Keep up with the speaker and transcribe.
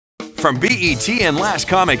From B.E.T. and Last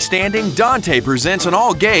Comic Standing, Dante presents an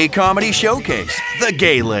all-gay comedy showcase, The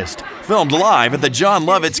Gay List, filmed live at the John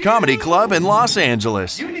Lovett's Comedy Club in Los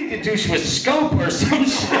Angeles. You need to douche with scope or some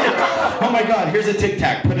shit. Oh my God, here's a Tic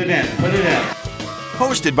Tac. Put it in, put it in.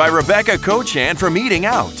 Hosted by Rebecca Cochan from Eating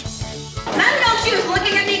Out. I don't know if she was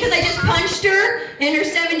looking at me because I just punched her in her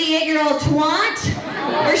 78-year-old twat,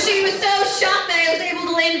 or she was so shocked that I was able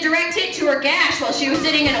to land a direct hit to her gash while she was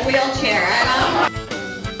sitting in a wheelchair. I don't know.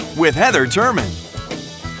 With Heather Turman.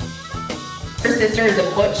 Her sister is a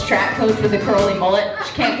butch track coach with a curly mullet.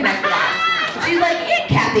 She can't connect the dots. She's like, yeah,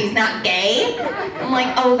 Kathy's not gay. I'm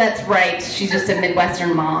like, oh, that's right. She's just a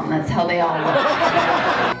Midwestern mom. That's how they all look.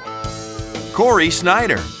 Corey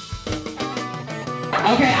Snyder.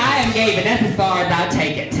 Okay, I am gay, but that's as far as I'll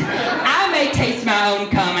take it. I may taste my own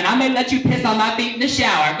cum, and I may let you piss on my feet in the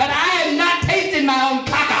shower, but I am not tasting my own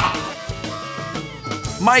caca.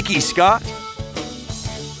 Mikey Scott.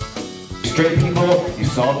 Straight people, you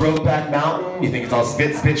saw Brokeback Mountain, you think it's all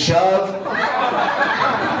spit, spit, shove?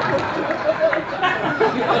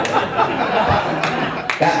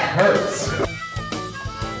 That hurts.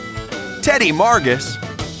 Teddy Margus.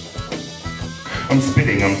 I'm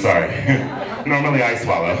spitting, I'm sorry. Normally I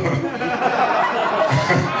swallow.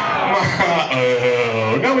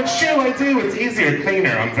 Oh, no, it's true, I do. It's easier,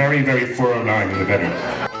 cleaner. I'm very, very 409 in the bedroom.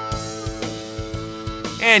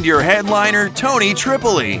 And your headliner, Tony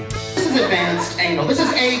Tripoli. This is advanced anal. This is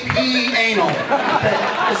AP anal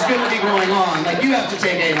that is going to be going on. Like, you have to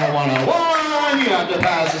take anal 101, you have to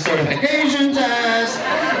pass a certification test,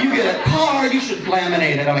 you get a card, you should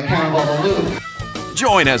laminate it on account of all the lube.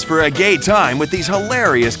 Join us for a gay time with these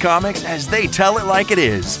hilarious comics as they tell it like it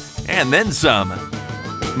is, and then some.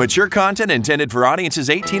 Mature content intended for audiences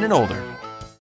 18 and older.